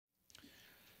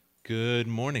Good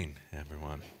morning,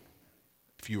 everyone.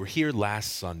 If you were here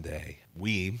last Sunday,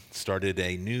 we started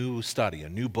a new study, a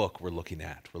new book we're looking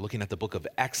at. We're looking at the book of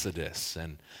Exodus,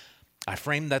 and I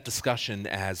framed that discussion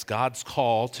as God's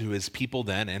call to his people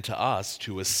then and to us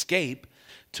to escape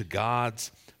to God's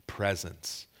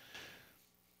presence.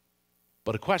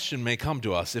 But a question may come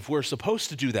to us. If we're supposed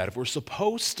to do that, if we're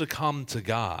supposed to come to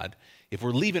God, if we're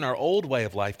leaving our old way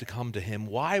of life to come to him,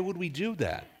 why would we do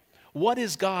that? What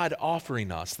is God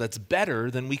offering us that's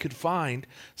better than we could find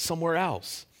somewhere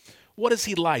else? What is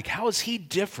he like? How is he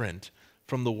different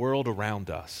from the world around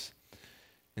us?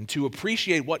 And to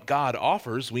appreciate what God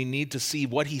offers, we need to see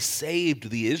what he saved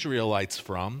the Israelites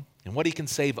from and what he can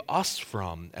save us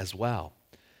from as well.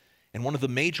 And one of the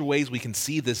major ways we can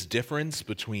see this difference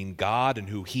between God and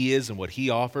who he is and what he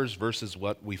offers versus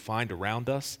what we find around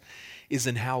us is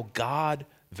in how God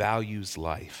values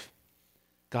life.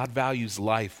 God values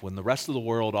life when the rest of the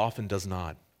world often does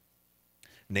not.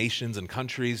 Nations and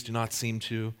countries do not seem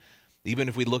to. Even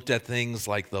if we looked at things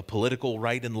like the political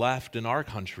right and left in our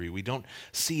country, we don't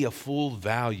see a full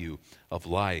value of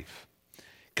life.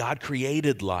 God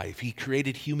created life. He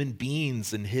created human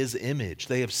beings in his image.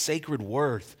 They have sacred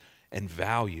worth and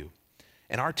value.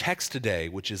 And our text today,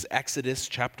 which is Exodus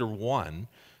chapter 1,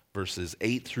 verses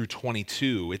 8 through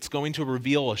 22, it's going to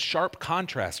reveal a sharp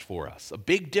contrast for us, a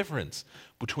big difference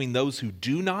between those who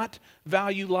do not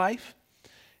value life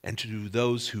and to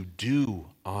those who do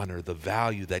honor the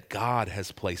value that God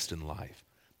has placed in life.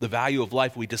 The value of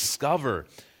life we discover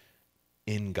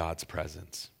in God's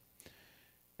presence.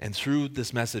 And through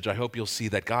this message, I hope you'll see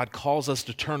that God calls us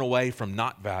to turn away from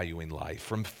not valuing life,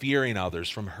 from fearing others,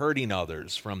 from hurting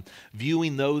others, from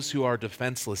viewing those who are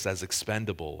defenseless as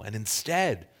expendable, and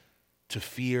instead to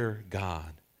fear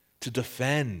God, to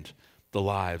defend the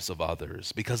lives of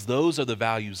others, because those are the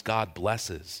values God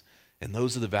blesses, and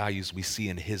those are the values we see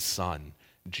in his Son,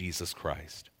 Jesus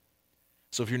Christ.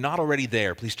 So if you're not already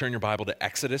there, please turn your Bible to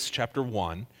Exodus chapter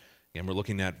 1, and we're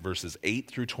looking at verses 8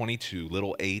 through 22,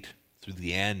 little 8 through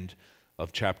the end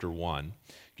of chapter 1.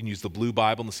 You can use the blue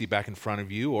Bible in the seat back in front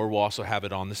of you, or we'll also have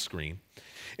it on the screen.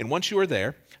 And once you are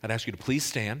there, I'd ask you to please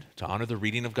stand to honor the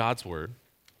reading of God's word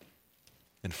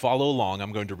and follow along.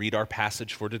 I'm going to read our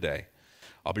passage for today.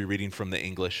 I'll be reading from the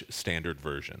English Standard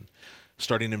Version.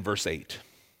 Starting in verse 8.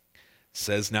 It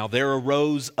says, "Now there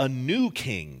arose a new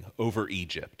king over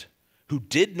Egypt who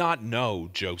did not know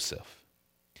Joseph.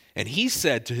 And he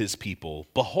said to his people,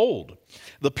 'Behold,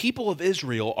 the people of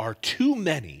Israel are too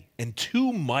many and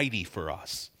too mighty for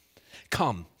us.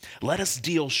 Come, let us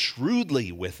deal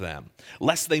shrewdly with them,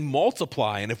 lest they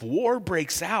multiply, and if war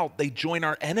breaks out, they join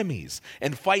our enemies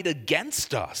and fight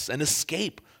against us and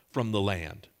escape from the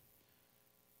land.'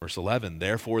 Verse 11,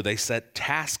 therefore they set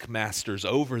taskmasters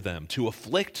over them to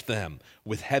afflict them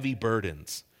with heavy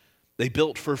burdens. They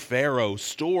built for Pharaoh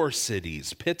store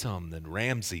cities, Pithom and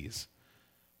Ramses.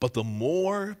 But the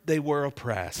more they were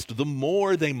oppressed, the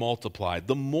more they multiplied,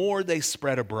 the more they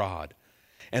spread abroad.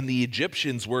 And the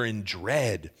Egyptians were in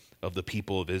dread of the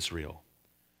people of Israel."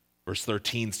 Verse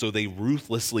 13, "So they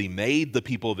ruthlessly made the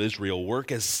people of Israel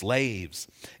work as slaves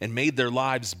and made their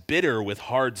lives bitter with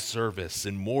hard service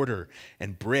in mortar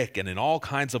and brick and in all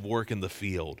kinds of work in the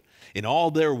field. In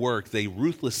all their work, they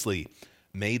ruthlessly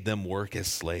made them work as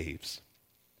slaves."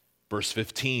 Verse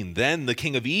 15, "Then the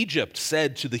king of Egypt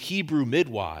said to the Hebrew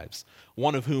midwives,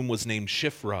 one of whom was named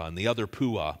Shiphrah and the other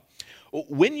Puah,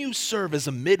 'When you serve as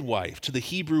a midwife to the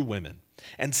Hebrew women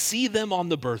and see them on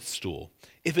the birth stool,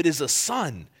 if it is a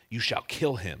son, you shall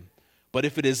kill him. But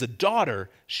if it is a daughter,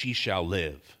 she shall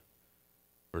live.'"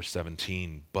 Verse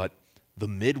 17, "But the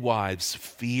midwives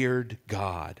feared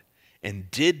God and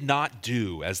did not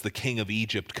do as the king of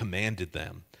Egypt commanded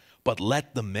them, but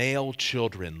let the male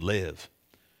children live.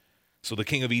 So the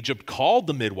king of Egypt called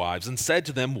the midwives and said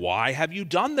to them, 'Why have you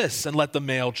done this and let the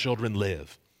male children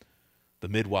live?' The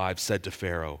midwives said to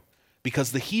Pharaoh,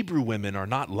 'Because the Hebrew women are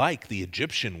not like the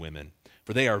Egyptian women,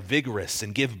 for they are vigorous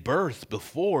and give birth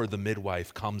before the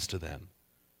midwife comes to them.'"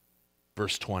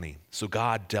 Verse 20, "So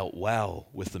God dealt well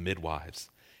with the midwives,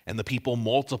 and the people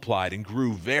multiplied and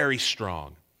grew very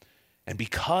strong. And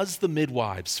because the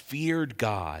midwives feared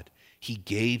God, he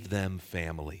gave them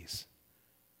families.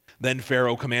 Then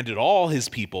Pharaoh commanded all his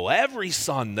people, 'Every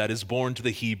son that is born to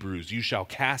the Hebrews you shall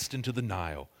cast into the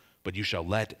Nile, but you shall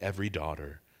let every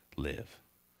daughter live.'"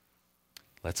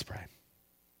 Let's pray.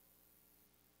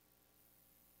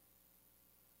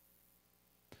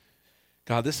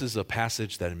 God, this is a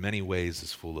passage that in many ways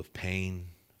is full of pain,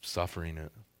 suffering,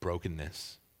 and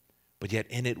brokenness. But yet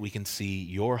in it we can see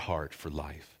your heart for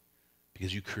life,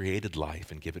 because you created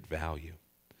life and give it value.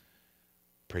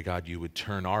 Pray, God, you would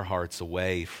turn our hearts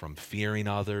away from fearing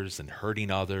others and hurting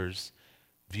others,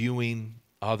 viewing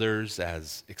others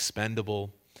as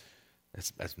expendable,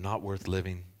 as not worth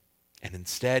living. And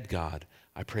instead, God,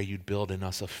 I pray you'd build in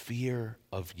us a fear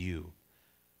of you,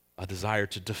 a desire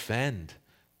to defend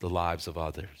the lives of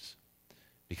others.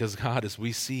 Because, God, as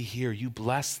we see here, you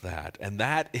bless that. And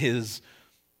that is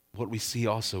what we see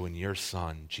also in your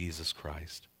Son, Jesus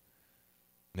Christ.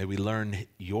 May we learn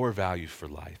your value for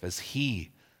life as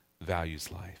he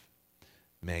values life.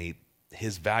 May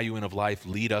his valuing of life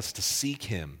lead us to seek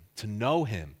him, to know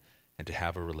him, and to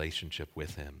have a relationship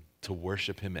with him, to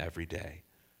worship him every day.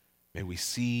 May we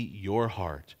see your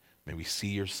heart. May we see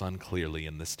your Son clearly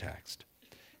in this text.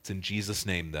 It's in Jesus'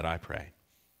 name that I pray.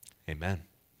 Amen.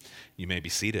 You may be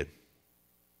seated.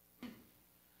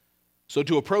 So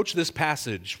to approach this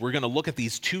passage, we're going to look at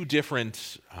these two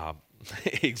different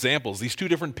examples, these two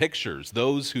different pictures,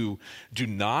 those who do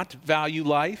not value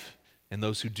life and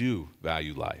those who do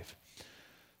value life.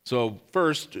 So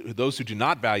first, those who do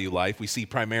not value life, we see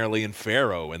primarily in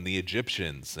Pharaoh and the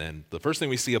Egyptians. And the first thing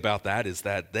we see about that is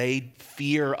that they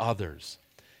fear others.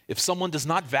 If someone does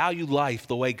not value life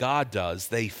the way God does,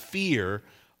 they fear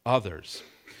others.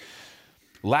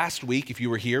 Last week, if you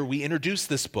were here, we introduced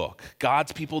this book.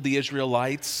 God's people, the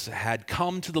Israelites, had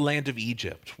come to the land of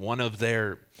Egypt. One of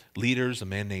their leaders, a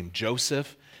man named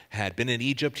Joseph, had been in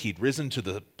Egypt. He'd risen to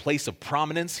the place of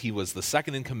prominence. He was the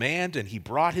second in command, and he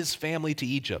brought his family to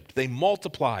Egypt. They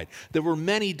multiplied. There were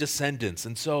many descendants,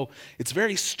 and so it's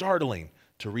very startling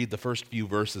to read the first few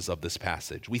verses of this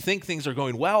passage. We think things are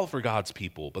going well for God's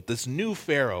people, but this new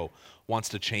Pharaoh wants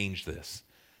to change this.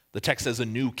 The text says a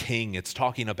new king. It's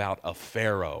talking about a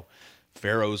Pharaoh.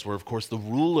 Pharaohs were, of course, the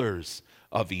rulers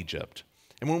of Egypt.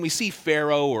 And when we see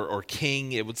Pharaoh or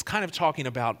king, it was kind of talking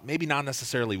about maybe not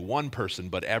necessarily one person,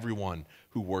 but everyone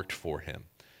who worked for him.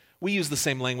 We use the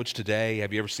same language today.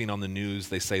 Have you ever seen on the news,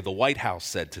 they say the White House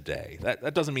said today?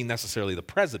 That doesn't mean necessarily the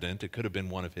president. It could have been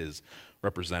one of his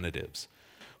representatives.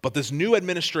 But this new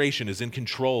administration is in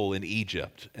control in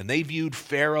Egypt, and they viewed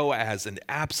Pharaoh as an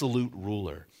absolute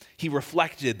ruler. He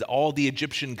reflected all the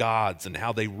Egyptian gods and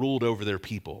how they ruled over their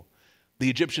people. The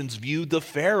Egyptians viewed the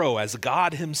Pharaoh as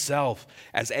God himself,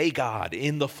 as a God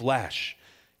in the flesh.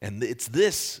 And it's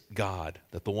this God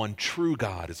that the one true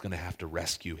God is going to have to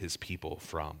rescue his people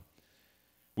from.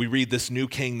 We read this new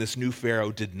king, this new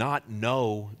Pharaoh did not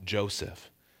know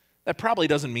Joseph. That probably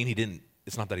doesn't mean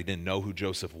it's not that he didn't know who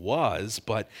Joseph was,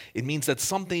 but it means that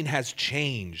something has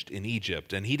changed in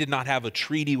Egypt, and he did not have a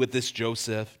treaty with this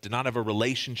Joseph, did not have a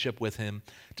relationship with him,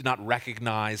 did not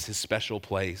recognize his special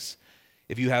place.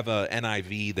 If you have a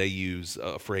NIV, they use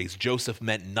a phrase, Joseph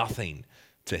meant nothing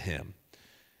to him.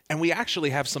 And we actually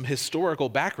have some historical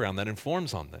background that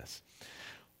informs on this.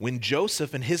 When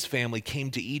Joseph and his family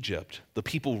came to Egypt, the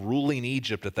people ruling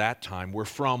Egypt at that time were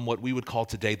from what we would call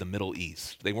today the Middle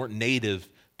East. They weren't native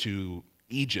to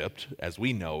Egypt as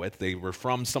we know it. They were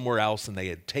from somewhere else, and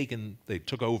they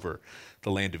took over the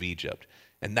land of Egypt.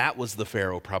 And that was the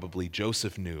Pharaoh probably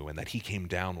Joseph knew and that he came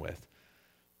down with.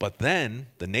 But then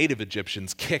the native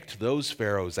Egyptians kicked those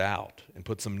pharaohs out and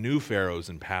put some new pharaohs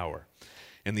in power.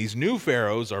 And these new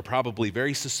pharaohs are probably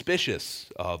very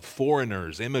suspicious of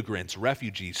foreigners, immigrants,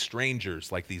 refugees,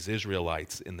 strangers like these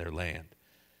Israelites in their land.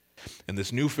 And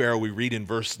this new pharaoh, we read in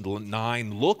verse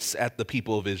 9, looks at the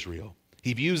people of Israel.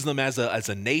 He views them as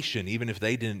a nation, even if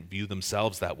they didn't view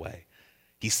themselves that way.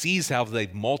 He sees how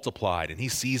they've multiplied, and he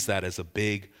sees that as a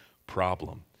big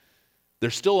problem.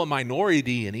 They're still a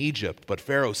minority in Egypt, but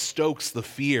Pharaoh stokes the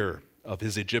fear of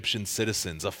his Egyptian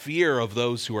citizens, a fear of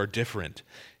those who are different,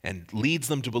 and leads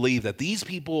them to believe that these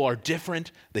people are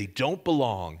different, they don't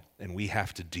belong, and we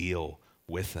have to deal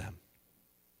with them.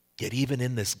 Yet even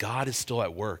in this, God is still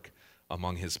at work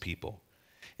among his people.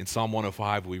 In Psalm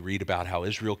 105, we read about how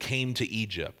Israel came to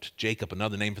Egypt. Jacob,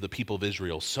 another name for the people of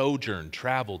Israel, sojourned,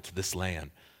 traveled to this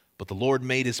land. But the Lord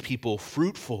made his people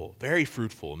fruitful, very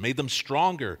fruitful, and made them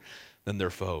stronger than their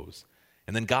foes.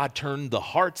 And then God turned the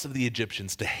hearts of the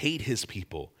Egyptians to hate his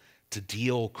people, to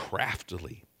deal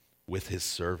craftily with his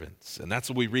servants. And that's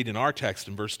what we read in our text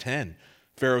in verse 10.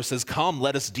 Pharaoh says, "Come,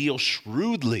 let us deal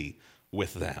shrewdly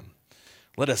with them.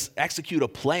 Let us execute a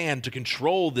plan to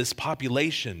control this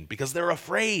population because they're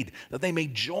afraid that they may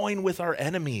join with our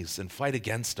enemies and fight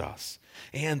against us,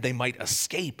 and they might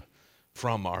escape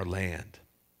from our land."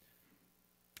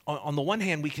 On the one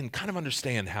hand, we can kind of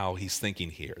understand how he's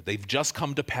thinking here. They've just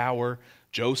come to power.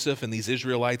 Joseph and these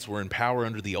Israelites were in power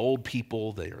under the old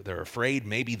people. They're afraid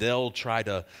maybe they'll try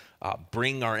to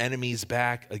bring our enemies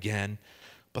back again.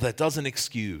 But that doesn't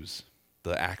excuse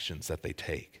the actions that they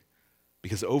take.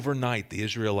 Because overnight, the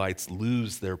Israelites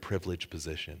lose their privileged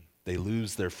position. They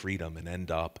lose their freedom and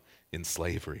end up in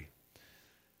slavery.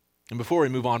 And before we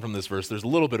move on from this verse, there's a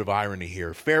little bit of irony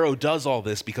here. Pharaoh does all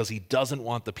this because he doesn't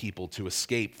want the people to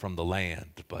escape from the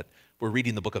land. But we're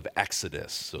reading the book of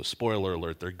Exodus, so spoiler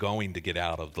alert, they're going to get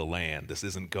out of the land. This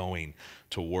isn't going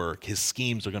to work. His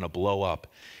schemes are going to blow up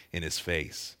in his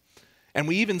face. And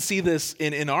we even see this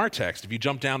in our text. If you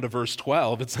jump down to verse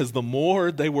 12, it says, the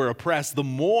more they were oppressed, the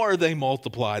more they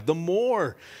multiplied, the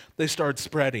more they start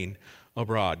spreading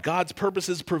abroad. God's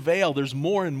purposes prevail. There's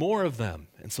more and more of them.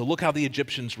 And so look how the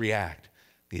Egyptians react.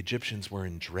 The Egyptians were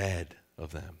in dread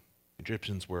of them. The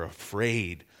Egyptians were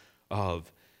afraid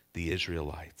of the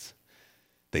Israelites.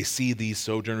 They see these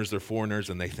sojourners, they're foreigners,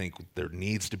 and they think there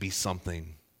needs to be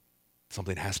something.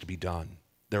 Something has to be done.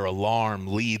 Their alarm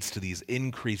leads to these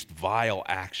increased vile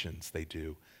actions they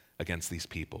do against these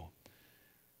people.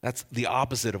 That's the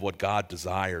opposite of what God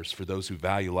desires for those who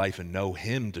value life and know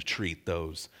Him to treat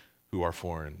those who are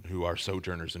foreign, who are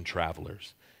sojourners and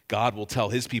travelers. God will tell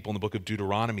His people in the book of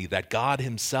Deuteronomy that God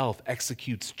Himself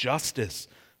executes justice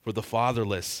for the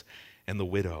fatherless and the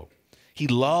widow. He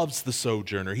loves the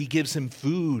sojourner. He gives him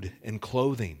food and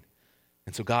clothing.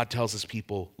 And so God tells His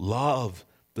people, love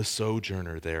the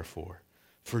sojourner, therefore.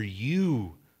 For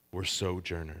you were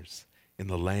sojourners in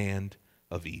the land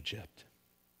of Egypt.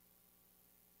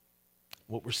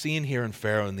 What we're seeing here in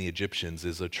Pharaoh and the Egyptians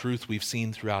is a truth we've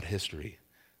seen throughout history,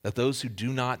 that those who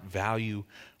do not value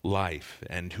life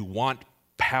and who want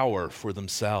power for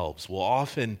themselves will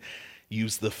often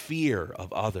use the fear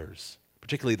of others,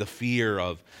 particularly the fear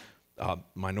of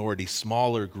minority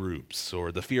smaller groups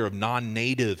or the fear of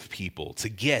non-native people to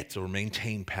get or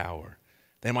maintain power.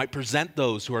 They might present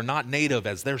those who are not native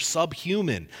as they're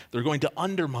subhuman. They're going to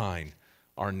undermine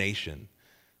our nation.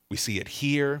 We see it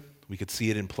here. We could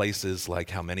see it in places like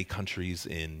how many countries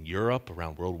in Europe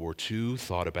around World War II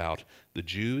thought about the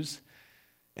Jews.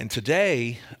 And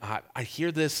today, I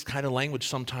hear this kind of language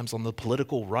sometimes on the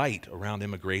political right around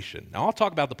immigration. Now, I'll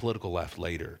talk about the political left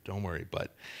later, don't worry.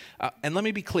 And let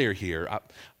me be clear here.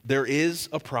 There is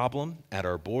a problem at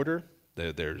our border.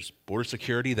 There's border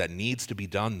security that needs to be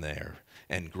done there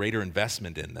and greater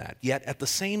investment in that. Yet, at the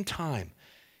same time,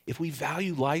 if we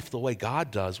value life the way God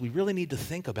does, we really need to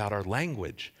think about our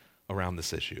language around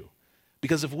this issue.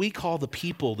 Because if we call the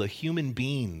people, the human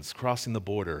beings crossing the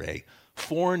border, a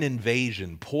foreign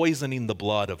invasion poisoning the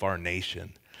blood of our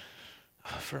nation,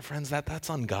 friends, that's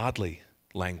ungodly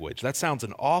language. That sounds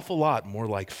an awful lot more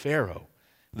like Pharaoh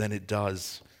than it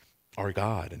does our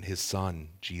God and His Son,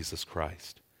 Jesus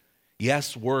Christ.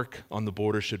 Yes, work on the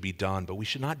border should be done, but we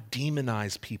should not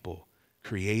demonize people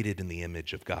created in the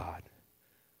image of God.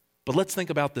 But let's think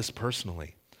about this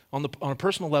personally. On a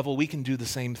personal level, we can do the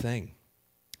same thing.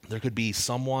 There could be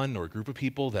someone or a group of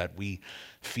people that we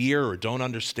fear or don't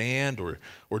understand or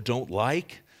don't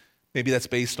like. Maybe that's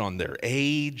based on their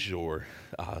age or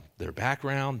their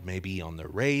background, maybe on their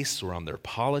race or on their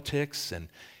politics. And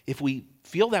if we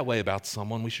feel that way about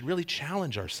someone, we should really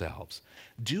challenge ourselves.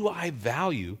 Do I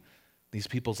value these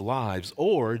people's lives,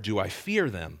 or do I fear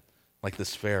them like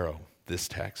this Pharaoh this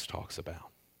text talks about?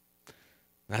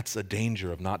 That's a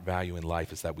danger of not valuing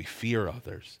life, is that we fear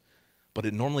others. But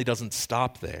it normally doesn't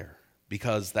stop there,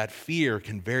 because that fear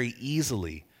can very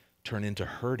easily turn into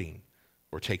hurting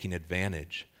or taking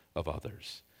advantage of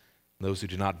others. Those who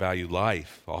do not value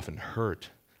life often hurt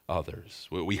others.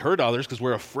 We hurt others because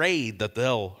we're afraid that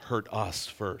they'll hurt us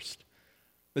first.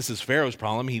 This is Pharaoh's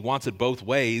problem. He wants it both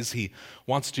ways. He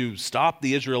wants to stop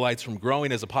the Israelites from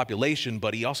growing as a population,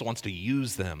 but he also wants to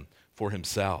use them for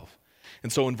himself.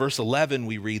 And so in verse 11,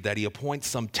 we read that he appoints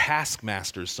some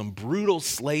taskmasters, some brutal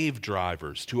slave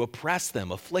drivers, to oppress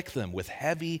them, afflict them with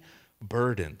heavy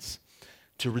burdens,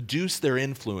 to reduce their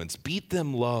influence, beat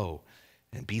them low,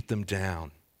 and beat them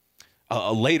down.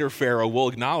 A later Pharaoh will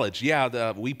acknowledge,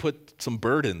 we put some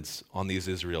burdens on these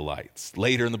Israelites.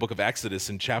 Later in the book of Exodus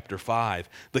in chapter 5,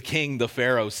 the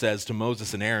Pharaoh says to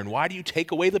Moses and Aaron, why do you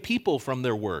take away the people from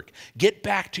their work? Get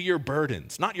back to your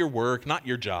burdens, not your work, not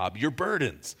your job, your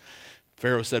burdens.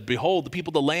 Pharaoh said, behold, the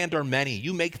people of the land are many.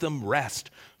 You make them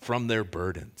rest from their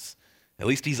burdens. At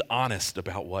least he's honest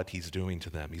about what he's doing to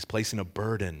them. He's placing a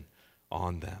burden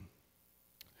on them.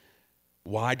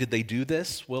 Why did they do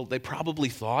this? Well, they probably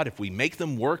thought if we make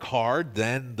them work hard,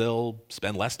 then they'll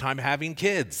spend less time having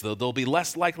kids. They'll be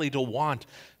less likely to want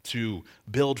to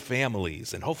build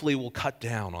families, and hopefully we'll cut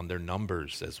down on their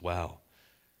numbers as well.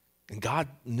 And God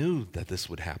knew that this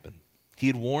would happen. He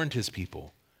had warned his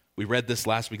people. We read this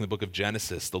last week in the book of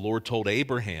Genesis. The Lord told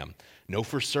Abraham, know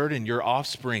for certain your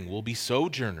offspring will be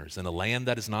sojourners in a land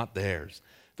that is not theirs.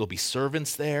 There'll be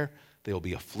servants there. They will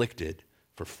be afflicted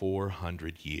for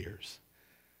 400 years.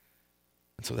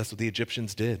 And so that's what the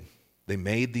Egyptians did. They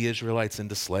made the Israelites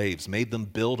into slaves, made them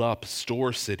build up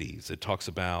store cities. It talks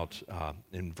about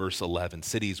in verse 11,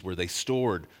 cities where they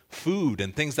stored food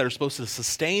and things that are supposed to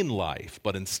sustain life.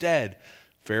 But instead,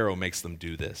 Pharaoh makes them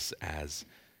do this as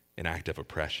an act of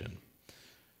oppression.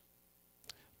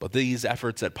 But these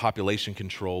efforts at population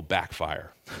control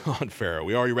backfire on Pharaoh.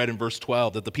 We already read in verse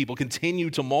 12 that the people continue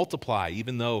to multiply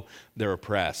even though they're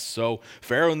oppressed. So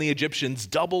Pharaoh and the Egyptians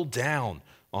doubled down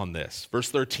on this. Verse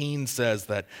 13 says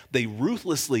that they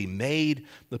ruthlessly made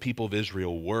the people of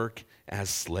Israel work as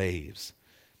slaves.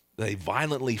 They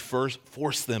violently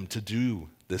forced them to do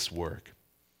this work.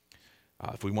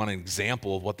 If we want an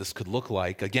example of what this could look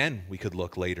like, again, we could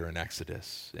look later in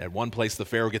Exodus. At one place, the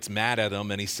Pharaoh gets mad at them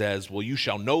and he says, well, you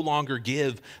shall no longer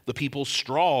give the people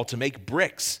straw to make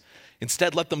bricks.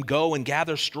 Instead, let them go and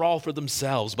gather straw for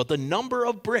themselves. But the number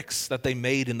of bricks that they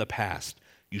made in the past,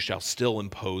 you shall still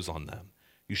impose on them.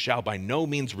 You shall by no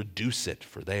means reduce it,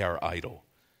 for they are idle.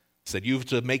 He said, you have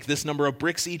to make this number of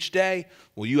bricks each day.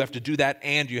 Well, you have to do that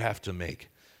and you have to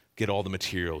get all the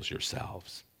materials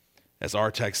yourselves. As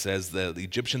our text says, the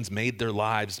Egyptians made their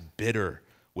lives bitter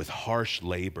with harsh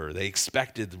labor. They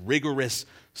expected rigorous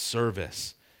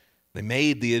service. They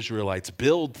made the Israelites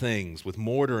build things with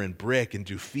mortar and brick and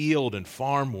do field and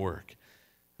farm work.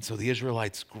 And so the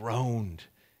Israelites groaned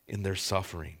in their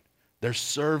suffering. They're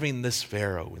serving this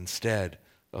Pharaoh instead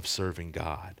of serving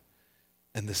God.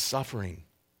 And this suffering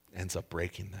ends up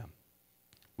breaking them.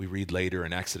 We read later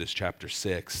in Exodus chapter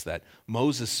 6 that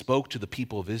Moses spoke to the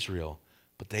people of Israel,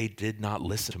 but they did not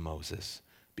listen to Moses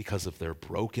because of their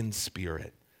broken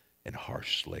spirit and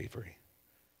harsh slavery.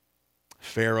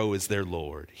 Pharaoh is their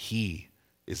Lord. He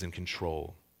is in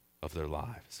control of their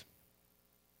lives.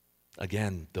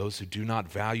 Again, those who do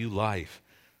not value life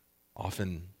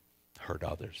often hurt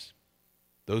others.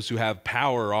 Those who have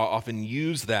power often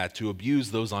use that to abuse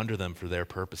those under them for their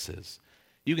purposes.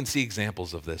 You can see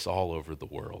examples of this all over the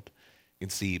world. You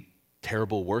can see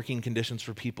terrible working conditions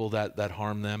for people that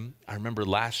harm them. I remember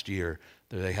last year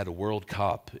they had a World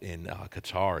Cup in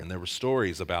Qatar, and there were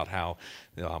stories about how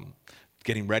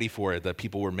getting ready for it, that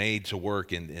people were made to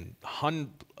work in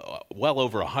well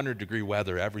over 100-degree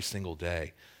weather every single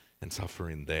day and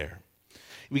suffering there.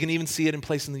 We can even see it in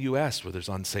place in the U.S. where there's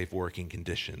unsafe working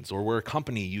conditions, or where a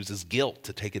company uses guilt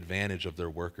to take advantage of their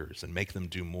workers and make them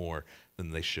do more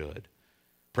than they should.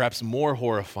 Perhaps more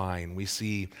horrifying, we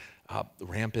see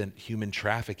rampant human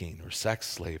trafficking or sex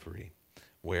slavery,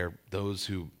 where those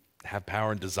who have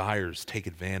power and desires take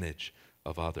advantage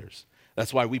of others.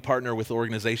 That's why we partner with the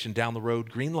organization down the road,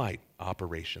 Greenlight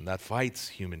Operation, that fights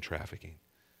human trafficking.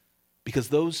 Because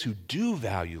those who do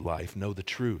value life know the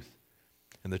truth.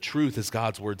 And the truth, as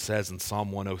God's word says in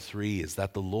Psalm 103, is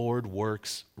that the Lord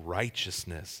works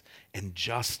righteousness and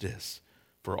justice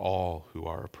for all who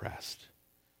are oppressed.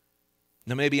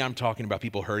 Now, maybe I'm talking about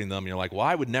people hurting them, and you're like, well,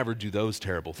 I would never do those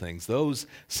terrible things. Those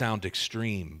sound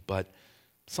extreme, but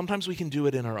sometimes we can do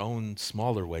it in our own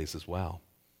smaller ways as well.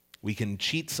 We can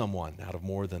cheat someone out of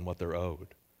more than what they're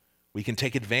owed. We can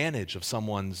take advantage of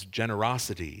someone's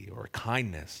generosity or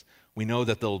kindness. We know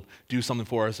that they'll do something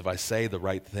for us if I say the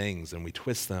right things, and we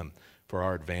twist them for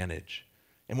our advantage.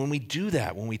 And when we do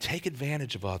that, when we take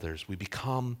advantage of others, we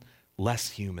become less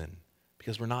human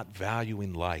because we're not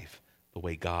valuing life the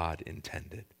way God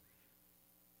intended.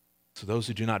 So those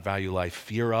who do not value life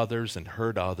fear others and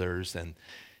hurt others, and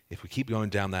if we keep going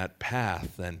down that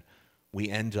path, then we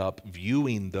end up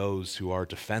viewing those who are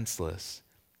defenseless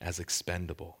as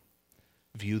expendable.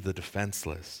 View the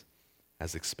defenseless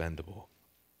as expendable.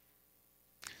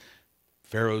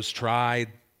 Pharaoh's tried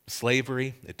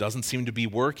slavery. It doesn't seem to be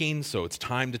working, so it's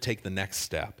time to take the next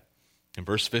step. In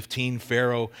verse 15,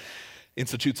 Pharaoh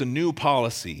institutes a new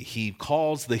policy. He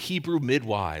calls the Hebrew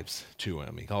midwives to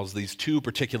him. He calls these two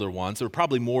particular ones. There were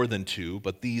probably more than two,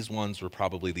 but these ones were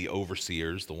probably the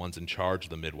overseers, the ones in charge of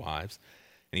the midwives.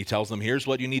 And he tells them, here's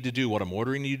what you need to do, what I'm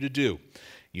ordering you to do.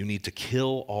 You need to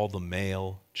kill all the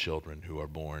male children who are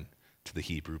born to the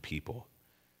Hebrew people.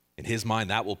 In his mind,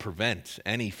 that will prevent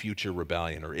any future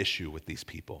rebellion or issue with these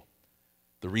people.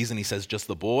 The reason he says just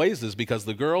the boys is because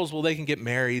the girls, well, they can get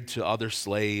married to other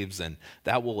slaves, and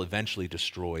that will eventually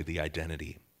destroy the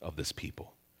identity of this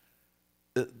people.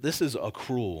 This is a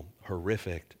cruel,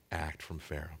 horrific act from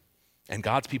Pharaoh, and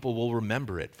God's people will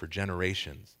remember it for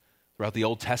generations. Throughout the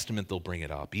Old Testament, they'll bring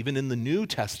it up. Even in the New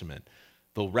Testament,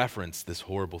 they'll reference this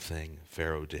horrible thing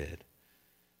Pharaoh did.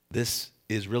 This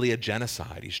is really a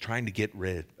genocide. He's trying to get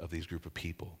rid of these group of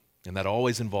people, and that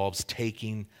always involves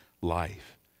taking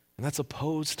life. And that's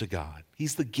opposed to God.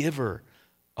 He's the giver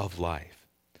of life.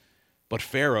 But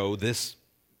Pharaoh, this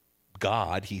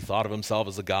god. He thought of himself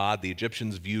as a god. The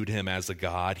Egyptians viewed him as a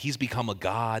god. He's become a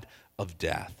god of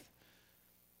death.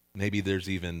 Maybe there's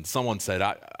even, someone said,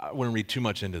 I wouldn't read too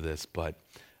much into this, but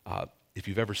if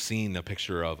you've ever seen a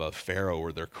picture of a pharaoh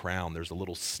or their crown, there's a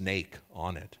little snake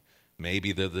on it.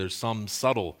 Maybe there's some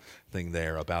subtle thing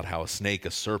there about how a snake,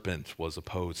 a serpent, was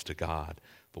opposed to God,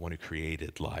 the one who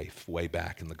created life way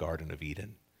back in the Garden of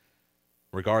Eden.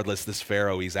 Regardless, this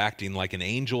pharaoh, he's acting like an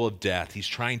angel of death. He's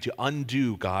trying to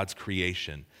undo God's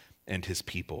creation and his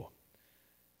people.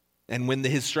 And when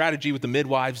his strategy with the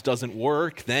midwives doesn't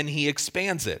work, then he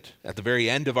expands it. At the very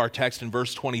end of our text in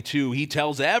verse 22, he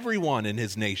tells everyone in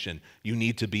his nation, you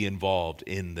need to be involved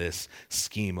in this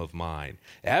scheme of mine.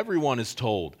 Everyone is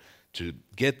told to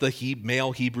get the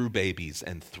male Hebrew babies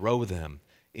and throw them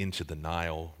into the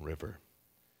Nile River.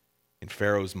 In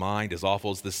Pharaoh's mind, as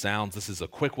awful as this sounds, this is a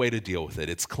quick way to deal with it.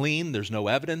 It's clean. There's no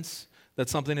evidence that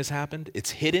something has happened.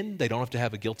 It's hidden. They don't have to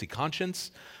have a guilty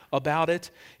conscience about it.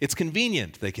 It's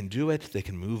convenient. They can do it. They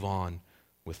can move on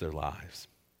with their lives.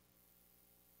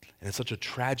 And it's such a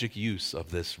tragic use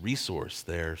of this resource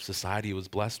their society was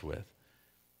blessed with.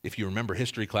 If you remember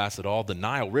history class at all, the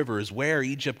Nile River is where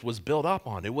Egypt was built up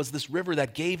on. It was this river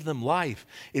that gave them life.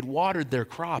 It watered their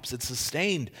crops. It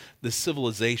sustained this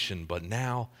civilization. But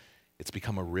now it's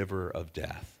become a river of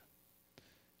death.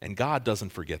 And God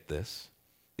doesn't forget this.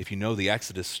 If you know the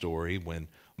Exodus story, when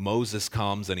Moses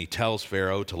comes and he tells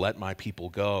Pharaoh to let my people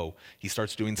go, he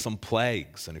starts doing some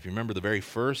plagues. And if you remember the very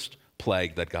first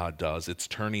plague that God does, it's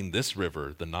turning this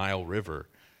river, the Nile River,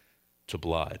 to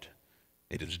blood.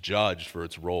 It is judged for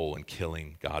its role in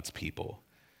killing God's people.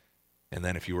 And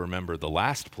then if you remember the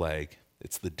last plague,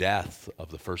 it's the death of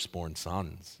the firstborn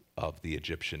sons of the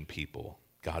Egyptian people.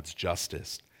 God's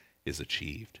justice is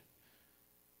achieved.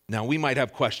 Now, we might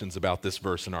have questions about this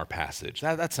verse in our passage.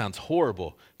 That sounds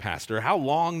horrible, Pastor. How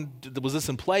long was this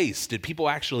in place? Did people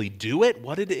actually do it?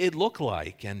 What did it look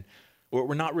like? And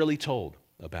we're not really told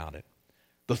about it.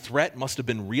 The threat must have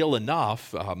been real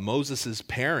enough. Moses'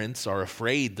 parents are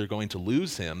afraid they're going to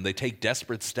lose him. They take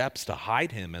desperate steps to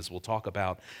hide him, as we'll talk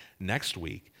about next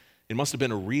week. It must have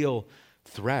been a real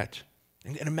threat.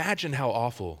 And imagine how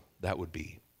awful that would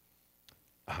be.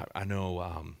 I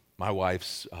know my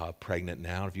wife's pregnant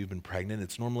now. If you've been pregnant,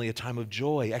 it's normally a time of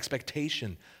joy,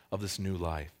 expectation of this new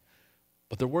life.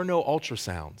 But there were no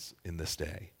ultrasounds in this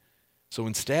day. So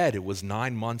instead, it was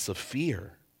 9 months of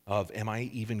fear of, am I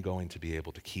even going to be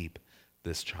able to keep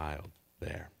this child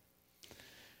there?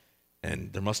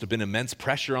 And there must have been immense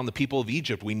pressure on the people of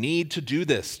Egypt. We need to do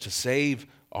this to save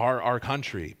our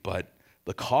country. But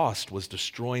the cost was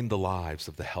destroying the lives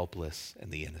of the helpless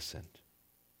and the innocent.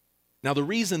 Now, the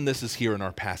reason this is here in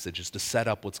our passage is to set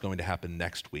up what's going to happen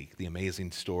next week, the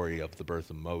amazing story of the birth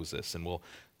of Moses. And we'll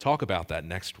talk about that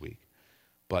next week.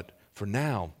 But for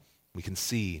now, we can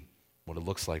see what it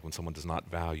looks like when someone does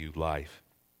not value life.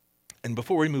 And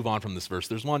before we move on from this verse,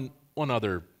 there's one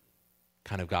other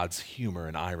kind of God's humor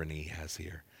and irony he has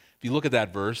here. If you look at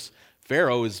that verse,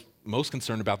 Pharaoh is most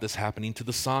concerned about this happening to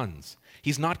the sons.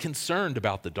 He's not concerned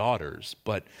about the daughters.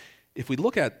 But if we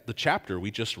look at the chapter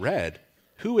we just read,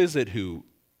 who is it who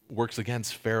works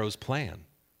against Pharaoh's plan?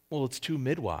 Well, it's 2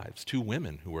 midwives, 2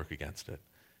 women who work against it.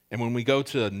 And when we go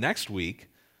to next week,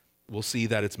 we'll see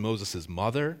that it's Moses'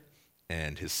 mother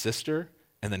and his sister,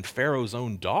 and then Pharaoh's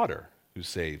own daughter who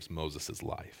saves Moses'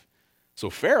 life. So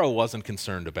Pharaoh wasn't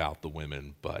concerned about the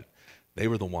women, but they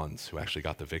were the ones who actually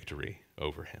got the victory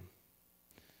over him.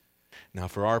 Now,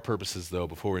 for our purposes, though,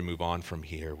 before we move on from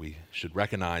here, we should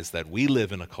recognize that we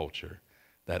live in a culture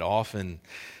that often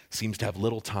seems to have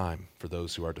little time for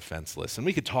those who are defenseless. And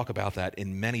we could talk about that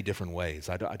in many different ways.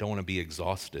 I don't want to be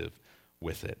exhaustive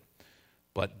with it.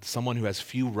 But someone who has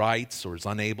few rights or is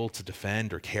unable to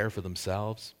defend or care for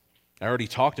themselves. I already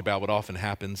talked about what often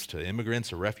happens to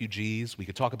immigrants or refugees. We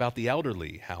could talk about the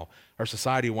elderly, how our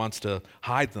society wants to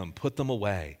hide them, put them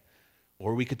away.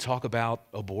 Or we could talk about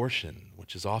abortion,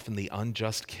 which is often the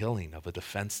unjust killing of a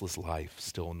defenseless life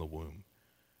still in the womb.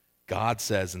 God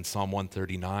says in Psalm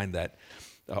 139 that,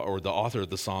 or the author of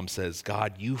the psalm says,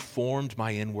 God, you formed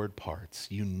my inward parts.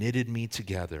 You knitted me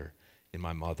together in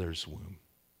my mother's womb.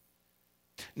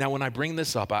 Now, when I bring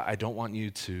this up, I don't want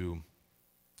you to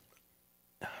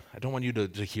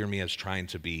hear me as trying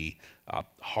to be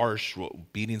harsh,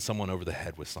 beating someone over the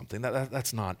head with something.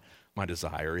 That's not my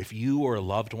desire. If you or a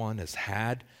loved one has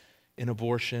had an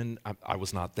abortion, I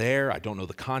was not there. I don't know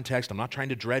the context. I'm not trying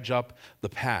to dredge up the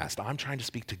past. I'm trying to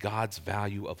speak to God's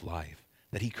value of life,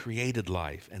 that he created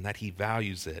life and that he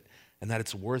values it and that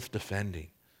it's worth defending,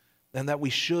 and that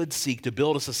we should seek to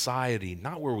build a society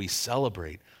not where we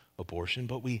celebrate abortion,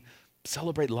 but we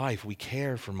celebrate life. We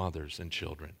care for mothers and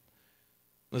children.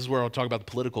 This is where I'll talk about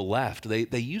the political left.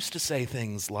 They used to say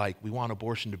things like, we want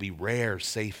abortion to be rare,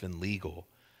 safe, and legal,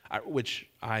 which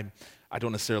I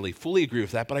don't necessarily fully agree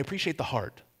with that, but I appreciate the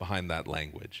heart behind that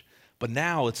language. But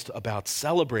now it's about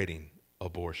celebrating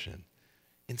abortion.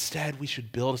 Instead, we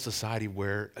should build a society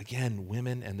where, again,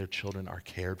 women and their children are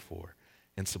cared for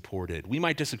and supported. We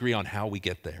might disagree on how we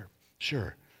get there,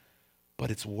 sure,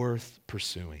 but it's worth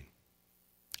pursuing.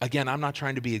 Again, I'm not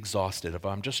trying to be exhaustive.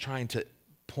 I'm just trying to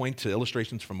point to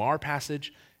illustrations from our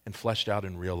passage and fleshed out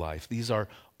in real life. These are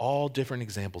all different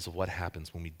examples of what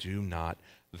happens when we do not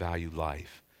value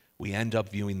life. We end up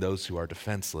viewing those who are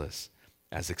defenseless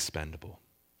as expendable.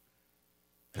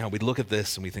 Now, we look at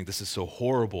this and we think, this is so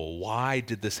horrible. Why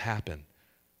did this happen?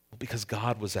 Well, because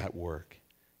God was at work.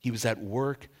 He was at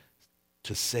work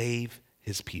to save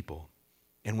his people.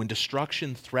 And when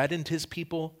destruction threatened his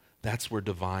people, that's where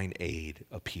divine aid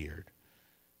appeared.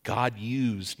 God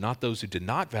used not those who did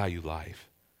not value life,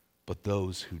 but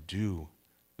those who do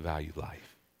value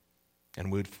life.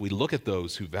 And if we look at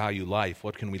those who value life,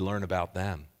 what can we learn about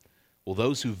them? Well,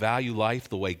 those who value life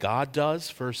the way God does,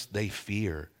 first, they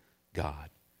fear God.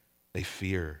 They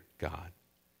fear God.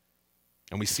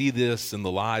 And we see this in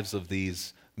the lives of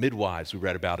these midwives we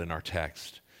read about in our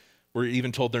text. We're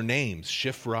even told their names,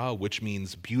 Shiphrah, which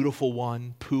means beautiful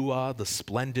one, Puah, the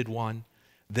splendid one.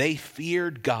 They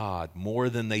feared God more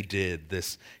than they did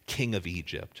this king of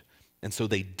Egypt. And so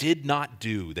they did not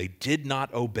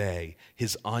obey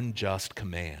his unjust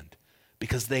command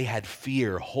because they had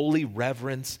fear, holy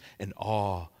reverence, and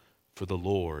awe for the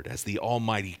Lord as the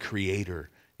almighty creator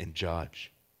and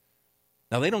judge.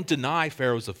 Now, they don't deny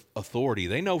Pharaoh's authority.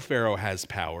 They know Pharaoh has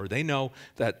power. They know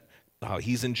that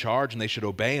he's in charge and they should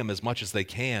obey him as much as they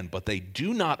can, but they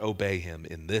do not obey him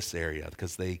in this area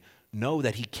because they know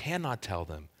that he cannot tell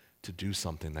them to do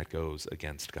something that goes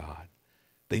against God.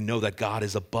 They know that God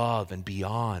is above and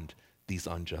beyond these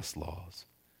unjust laws.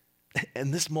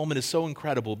 And this moment is so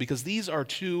incredible because these are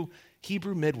two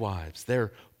Hebrew midwives.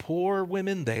 They're poor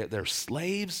women. They're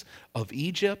slaves of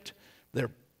Egypt.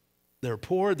 They're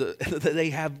poor. They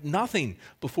have nothing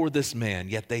before this man,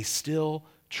 yet they still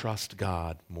trust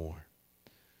God more.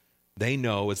 They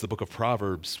know, as the book of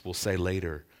Proverbs will say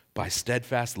later, by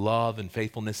steadfast love and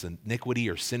faithfulness, iniquity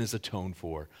or sin is atoned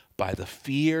for. By the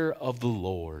fear of the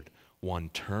Lord, one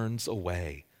turns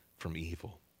away from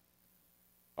evil.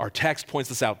 Our text points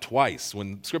this out twice.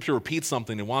 When Scripture repeats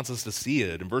something, it wants us to see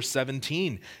it. In verse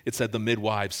 17, it said the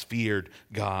midwives feared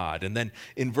God. And then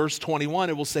in verse 21,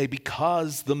 it will say,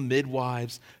 because the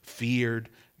midwives feared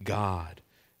God.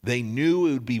 They knew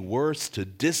it would be worse to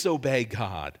disobey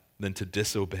God than to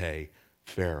disobey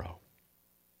Pharaoh.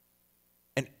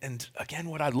 And again,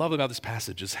 what I love about this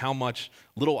passage is how much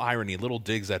little irony, little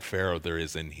digs at Pharaoh there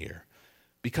is in here.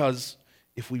 Because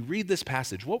if we read this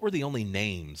passage, what were the only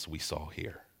names we saw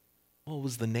here? Well, it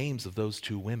was the names of those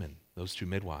two women, those two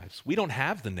midwives. We don't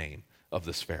have the name of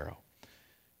this Pharaoh.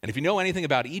 And if you know anything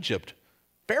about Egypt,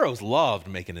 Pharaohs loved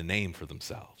making a name for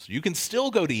themselves. You can still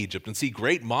go to Egypt and see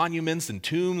great monuments and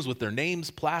tombs with their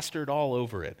names plastered all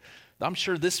over it. I'm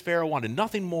sure this Pharaoh wanted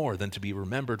nothing more than to be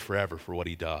remembered forever for what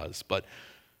he does. But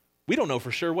we don't know for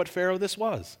sure what Pharaoh this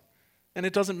was, and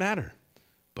it doesn't matter.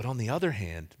 But on the other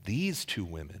hand, these two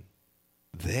women,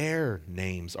 their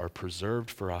names are preserved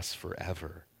for us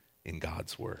forever in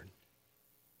God's word.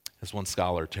 As one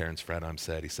scholar, Terence Fredheim,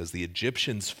 said, he says, the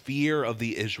Egyptians' fear of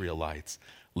the Israelites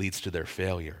leads to their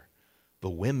failure. The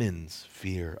women's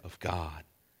fear of God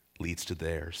leads to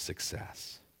their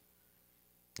success.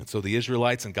 And so the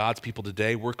Israelites and God's people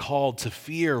today, we're called to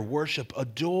fear, worship,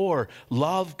 adore,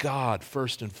 love God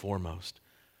first and foremost.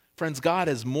 Friends, God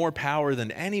has more power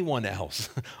than anyone else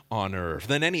on earth,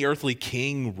 than any earthly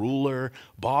king, ruler,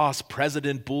 boss,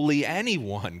 president, bully,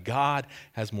 anyone. God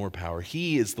has more power.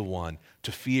 He is the one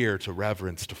to fear, to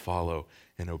reverence, to follow,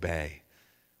 and obey.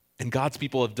 And God's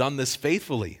people have done this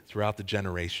faithfully throughout the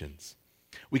generations.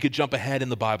 We could jump ahead in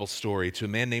the Bible story to a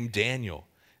man named Daniel.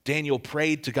 Daniel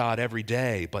prayed to God every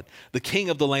day, but the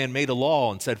king of the land made a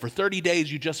law and said, for 30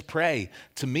 days you just pray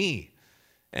to me.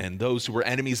 And those who were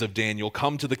enemies of Daniel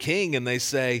come to the king and they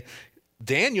say,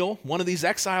 Daniel, one of these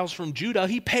exiles from Judah,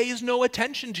 he pays no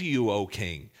attention to you, O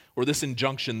king, or this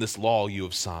injunction, this law you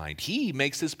have signed. He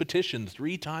makes his petition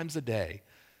 3 times a day.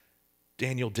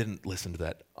 Daniel didn't listen to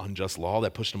that unjust law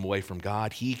that pushed him away from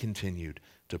God. He continued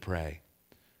to pray.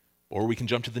 Or we can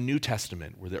jump to the New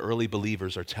Testament where the early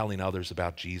believers are telling others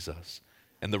about Jesus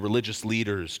and the religious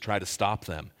leaders try to stop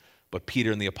them. But Peter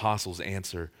and the apostles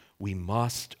answer, we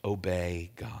must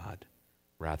obey God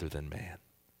rather than man.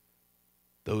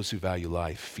 Those who value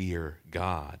life fear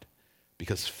God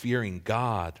because fearing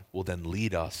God will then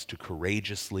lead us to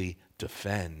courageously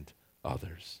defend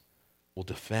others. We'll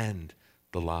defend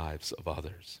the lives of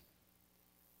others.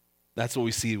 That's what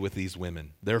we see with these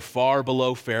women. They're far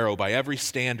below Pharaoh by every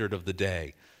standard of the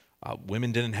day.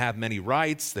 Women didn't have many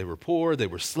rights. They were poor. They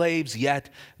were slaves, yet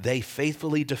they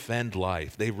faithfully defend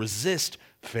life. They resist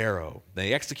Pharaoh.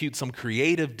 They execute some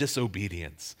creative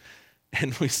disobedience.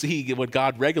 And we see what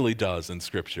God regularly does in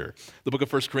Scripture. The book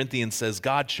of 1 Corinthians says,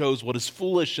 God chose what is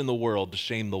foolish in the world to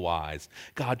shame the wise.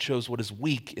 God chose what is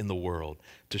weak in the world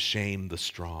to shame the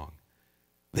strong.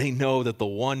 They know that the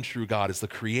one true God is the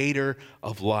creator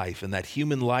of life and that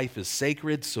human life is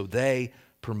sacred, so they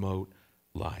promote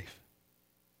life.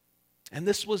 And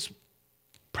this was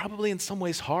probably in some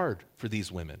ways hard for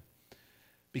these women.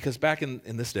 Because back in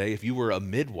this day, if you were a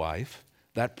midwife,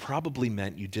 that probably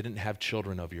meant you didn't have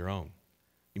children of your own.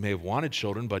 You may have wanted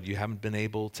children, but you haven't been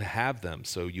able to have them,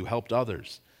 so you helped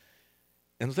others.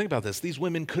 And think about this. These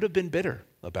women could have been bitter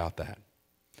about that.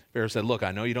 Pharaoh said, look,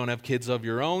 I know you don't have kids of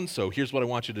your own, so here's what I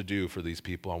want you to do for these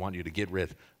people. I want you to get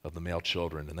rid of the male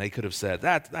children. And they could have said,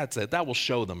 that's it. That will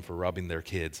show them for rubbing their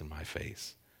kids in my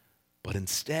face. But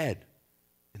instead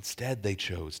they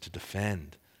chose to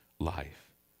defend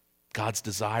life. God's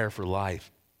desire for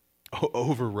life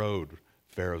overrode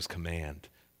Pharaoh's command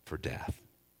for death.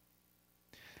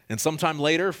 And sometime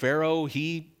later, Pharaoh,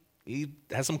 he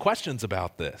has some questions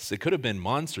about this. It could have been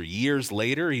months or years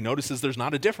later. He notices there's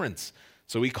not a difference.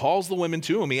 So he calls the women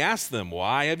to him. He asks them,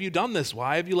 why have you done this?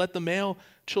 Why have you let the male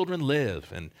children live?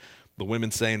 And the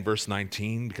women say in verse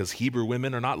 19, because Hebrew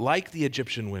women are not like the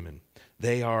Egyptian women.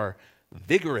 They are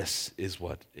vigorous, is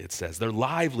what it says. They're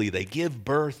lively. They give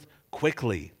birth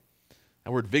quickly.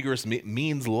 That word vigorous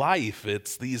means life.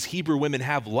 It's these Hebrew women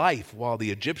have life, while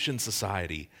the Egyptian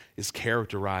society is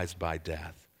characterized by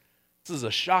death. This is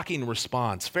a shocking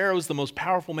response. Pharaoh's the most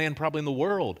powerful man probably in the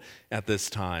world at this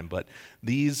time, but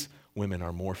these women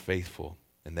are more faithful,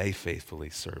 and they faithfully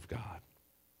serve God.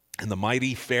 And the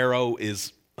mighty Pharaoh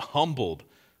is humbled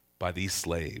by these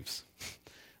slaves.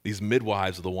 These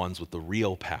midwives are the ones with the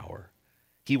real power.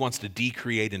 He wants to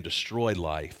decreate and destroy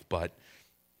life, but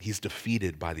he's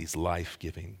defeated by these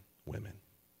life-giving women.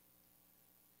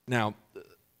 Now,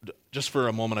 just for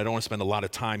a moment, I don't want to spend a lot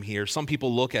of time here. Some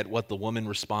people look at what the women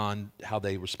how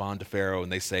they respond to Pharaoh,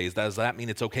 and they say, does that mean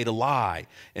it's okay to lie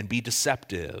and be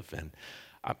deceptive? And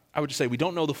I would just say we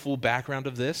don't know the full background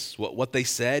of this. What they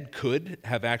said could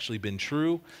have actually been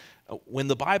true. When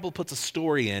the Bible puts a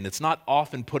story in, it's not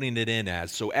often putting it in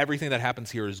as, so everything that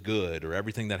happens here is good or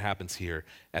everything that happens here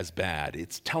as bad.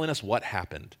 It's telling us what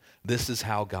happened. This is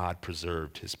how God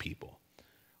preserved his people.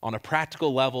 On a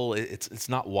practical level, it's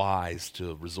not wise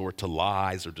to resort to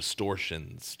lies or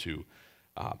distortions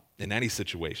in any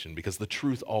situation, because the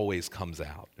truth always comes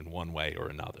out in one way or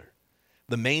another.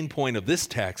 The main point of this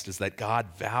text is that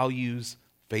God values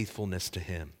faithfulness to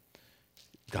him.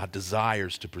 God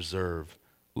desires to preserve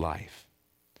life.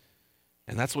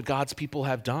 And that's what God's people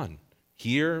have done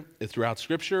here throughout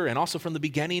Scripture and also from the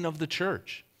beginning of the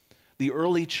church. The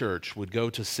early church would go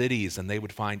to cities and they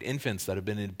would find infants that have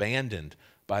been abandoned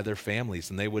by their families,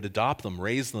 and they would adopt them,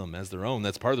 raise them as their own.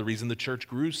 That's part of the reason the church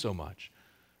grew so much.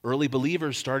 Early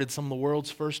believers started some of the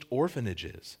world's first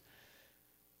orphanages.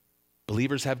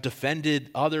 Believers have defended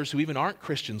others who even aren't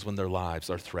Christians when their lives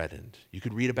are threatened. You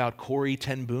could read about Corrie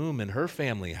ten Boom and her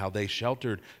family, how they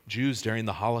sheltered Jews during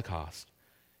the Holocaust.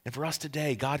 And for us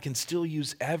today, God can still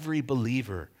use every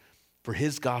believer for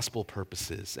his gospel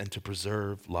purposes and to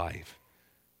preserve life.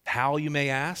 How, you may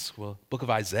ask? Well, the book of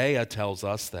Isaiah tells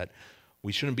us that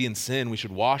we shouldn't be in sin. We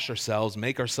should wash ourselves,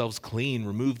 make ourselves clean,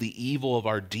 remove the evil of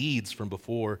our deeds from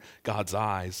before God's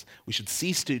eyes. We should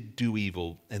cease to do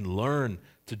evil and learn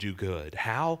to do good.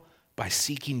 How? By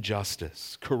seeking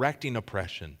justice, correcting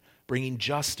oppression, bringing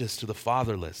justice to the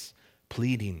fatherless,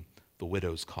 pleading the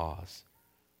widow's cause.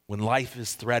 When life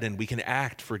is threatened, we can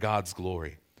act for God's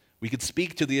glory. We could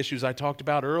speak to the issues I talked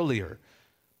about earlier,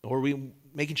 or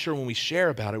making sure when we share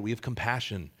about it, we have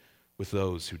compassion with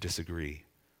those who disagree.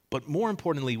 But more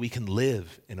importantly, we can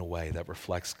live in a way that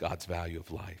reflects God's value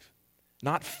of life.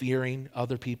 Not fearing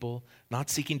other people, not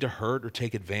seeking to hurt or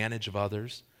take advantage of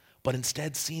others, but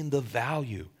instead seeing the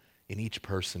value in each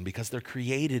person because they're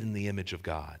created in the image of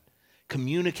God.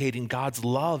 Communicating God's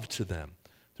love to them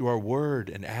through our word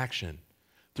and action.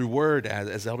 Through word,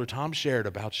 as Elder Tom shared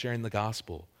about sharing the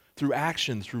gospel. Through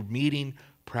action, through meeting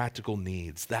practical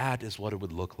needs. That is what it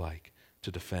would look like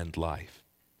to defend life.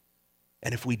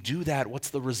 And if we do that,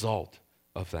 what's the result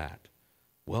of that?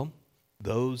 Well,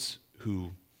 those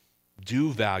who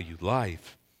do value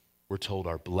life, we're told,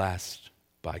 are blessed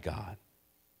by God.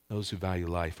 Those who value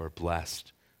life are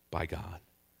blessed by God.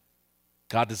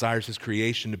 God desires his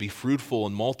creation to be fruitful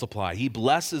and multiply. He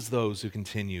blesses those who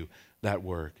continue that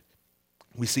work.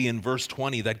 We see in verse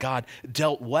 20 that God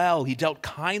dealt well. He dealt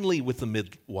kindly with the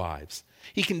midwives.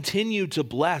 He continued to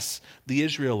bless the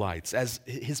Israelites. As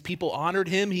his people honored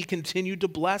him, he continued to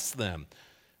bless them.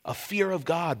 A fear of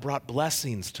God brought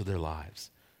blessings to their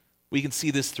lives. We can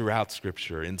see this throughout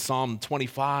Scripture. In Psalm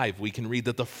 25, we can read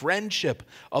that the friendship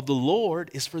of the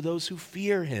Lord is for those who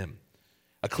fear him.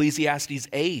 Ecclesiastes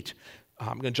 8,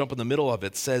 I'm going to jump in the middle of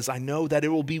it, says, I know that it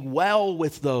will be well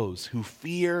with those who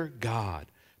fear God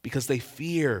because they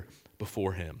fear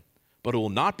before him. But it will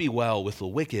not be well with the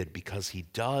wicked because he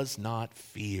does not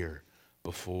fear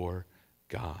before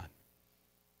God.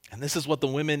 And this is what the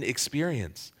women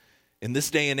experience. In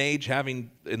this day and age,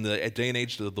 having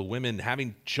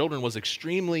children was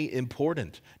extremely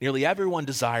important. Nearly everyone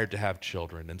desired to have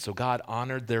children, and so God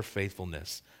honored their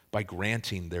faithfulness by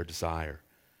granting their desire.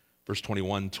 Verse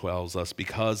 21 tells us,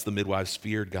 because the midwives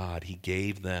feared God, he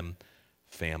gave them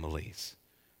families.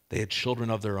 They had children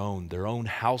of their own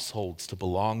households to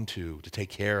belong to take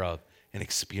care of, and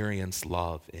experience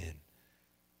love in.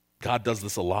 God does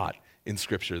this a lot in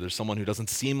Scripture. There's someone who doesn't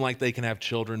seem like they can have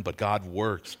children, but God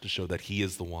works to show that he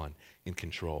is the one in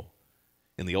control.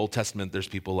 In the Old Testament, there's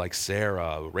people like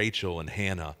Sarah, Rachel, and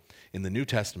Hannah. In the New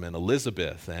Testament,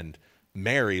 Elizabeth and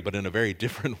Mary, but in a very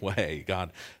different way.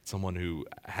 God, someone who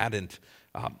hadn't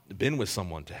been with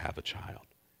someone to have a child.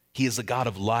 He is a God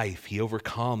of life. He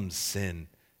overcomes sin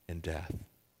and death.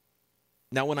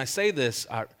 Now, when I say this,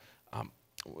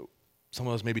 some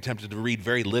of us may be tempted to read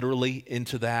very literally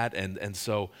into that, and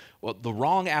so the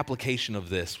wrong application of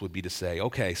this would be to say,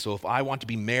 okay, so if I want to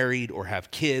be married or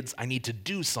have kids, I need to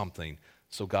do something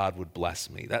so God would bless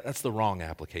me. That's the wrong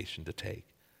application to take.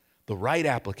 The right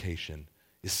application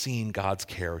is seeing God's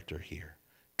character here.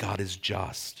 God is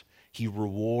just. He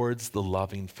rewards the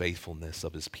loving faithfulness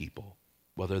of his people,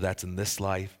 whether that's in this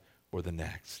life or the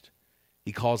next.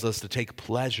 He calls us to take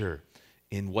pleasure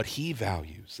in what he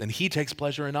values, and he takes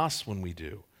pleasure in us when we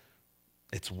do.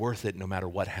 It's worth it no matter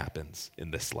what happens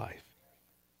in this life.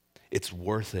 It's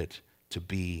worth it to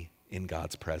be in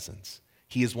God's presence.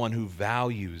 He is one who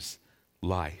values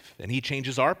life, and he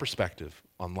changes our perspective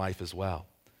on life as well.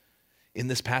 In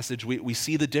this passage, we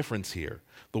see the difference here.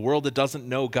 The world that doesn't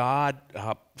know God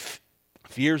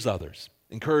fears others,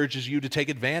 encourages you to take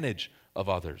advantage of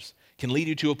others, can lead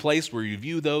you to a place where you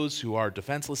view those who are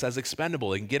defenseless as expendable.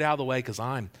 They can get out of the way because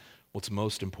I'm what's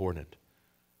most important.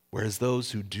 Whereas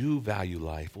those who do value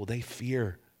life, well, they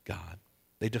fear God.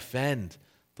 They defend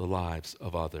the lives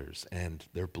of others, and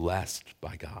they're blessed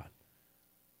by God.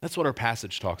 That's what our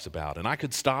passage talks about. And I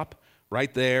could stop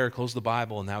right there, close the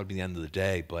Bible, and that would be the end of the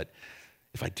day. But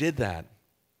if I did that,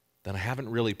 then I haven't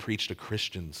really preached a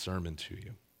Christian sermon to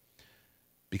you.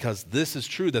 Because this is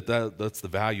true that's the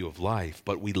value of life,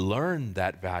 but we learn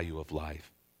that value of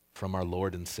life from our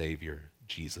Lord and Savior,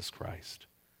 Jesus Christ.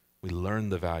 We learn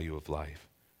the value of life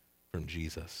from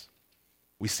Jesus.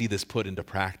 We see this put into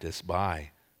practice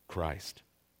by Christ.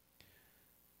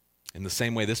 In the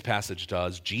same way this passage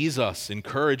does, Jesus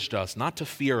encouraged us not to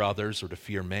fear others or to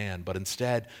fear man, but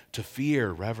instead to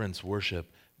fear, reverence, worship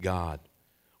God.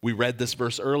 We read this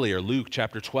verse earlier, Luke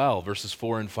chapter 12, verses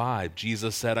 4 and 5.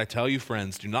 Jesus said, I tell you,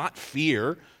 friends, do not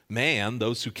fear man,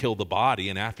 those who kill the body,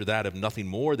 and after that have nothing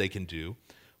more they can do.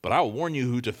 But I will warn you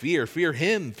who to fear. Fear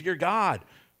him, fear God,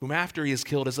 whom after he is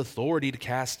killed has authority to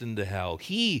cast into hell.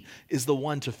 He is the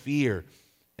one to fear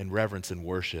and reverence and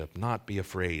worship, not be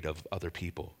afraid of other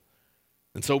people.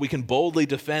 And so we can boldly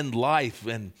defend life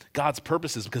and God's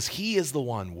purposes because he is the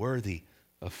one worthy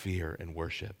of fear and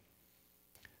worship.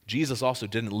 Jesus also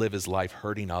didn't live his life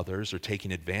hurting others or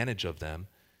taking advantage of them.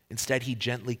 Instead, he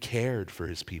gently cared for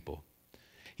his people.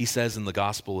 He says in the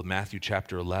Gospel of Matthew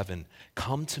chapter 11,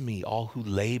 come to me, all who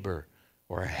labor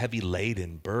or are heavy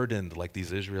laden, burdened like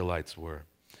these Israelites were,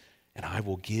 and I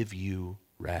will give you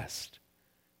rest.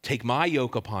 Take my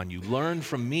yoke upon you. Learn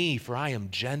from me, for I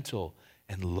am gentle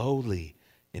and lowly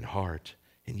in heart,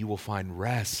 and you will find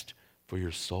rest for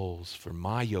your souls. For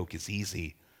my yoke is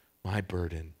easy, my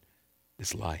burden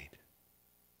is light.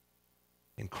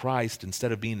 In Christ,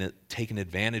 instead of being taken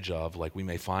advantage of like we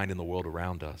may find in the world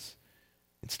around us,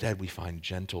 instead we find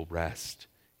gentle rest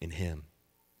in him.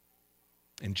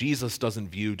 And Jesus doesn't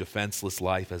view defenseless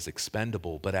life as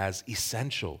expendable, but as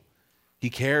essential. He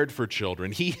cared for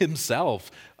children. He himself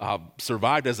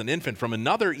survived as an infant from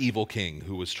another evil king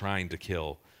who was trying to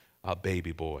kill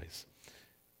baby boys.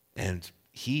 And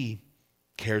he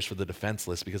cares for the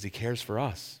defenseless because he cares for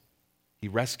us. He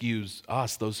rescues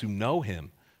us, those who know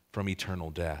him, from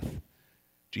eternal death.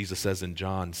 Jesus says in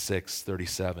John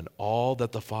 6:37, all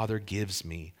that the Father gives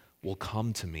me will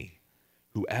come to me.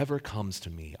 Whoever comes to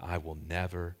me, I will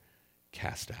never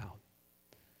cast out.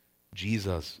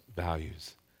 Jesus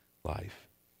values life.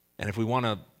 And if we want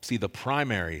to see the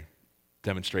primary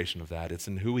demonstration of that, it's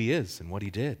in who he is and what he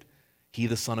did. He,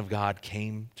 the Son of God,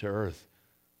 came to earth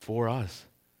for us.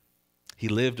 He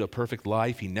lived a perfect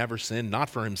life. He never sinned, not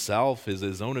for himself,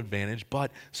 his own advantage,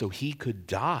 but so he could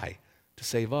die to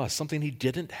save us, something he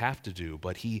didn't have to do,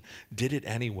 but he did it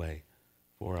anyway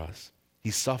for us.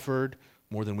 He suffered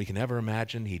more than we can ever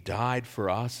imagine. He died for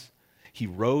us. He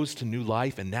rose to new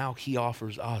life, and now he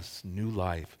offers us new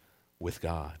life with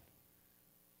God.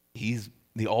 He's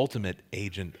the ultimate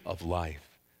agent of life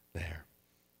there.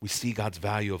 We see God's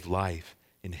value of life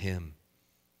in him.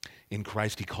 In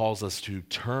Christ, he calls us to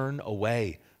turn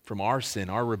away from our sin,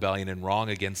 our rebellion and wrong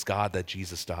against God that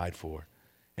Jesus died for.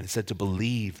 And it said to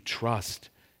believe, trust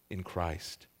in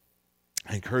Christ.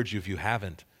 I encourage you, if you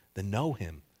haven't, then know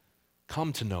him.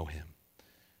 Come to know him.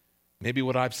 Maybe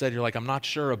what I've said, you're like, I'm not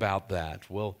sure about that.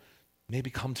 Well, maybe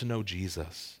come to know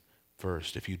Jesus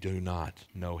first if you do not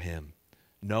know him.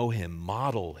 Know him,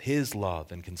 model his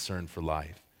love and concern for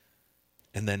life,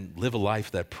 and then live a life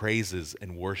that praises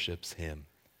and worships him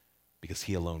because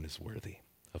he alone is worthy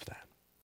of that.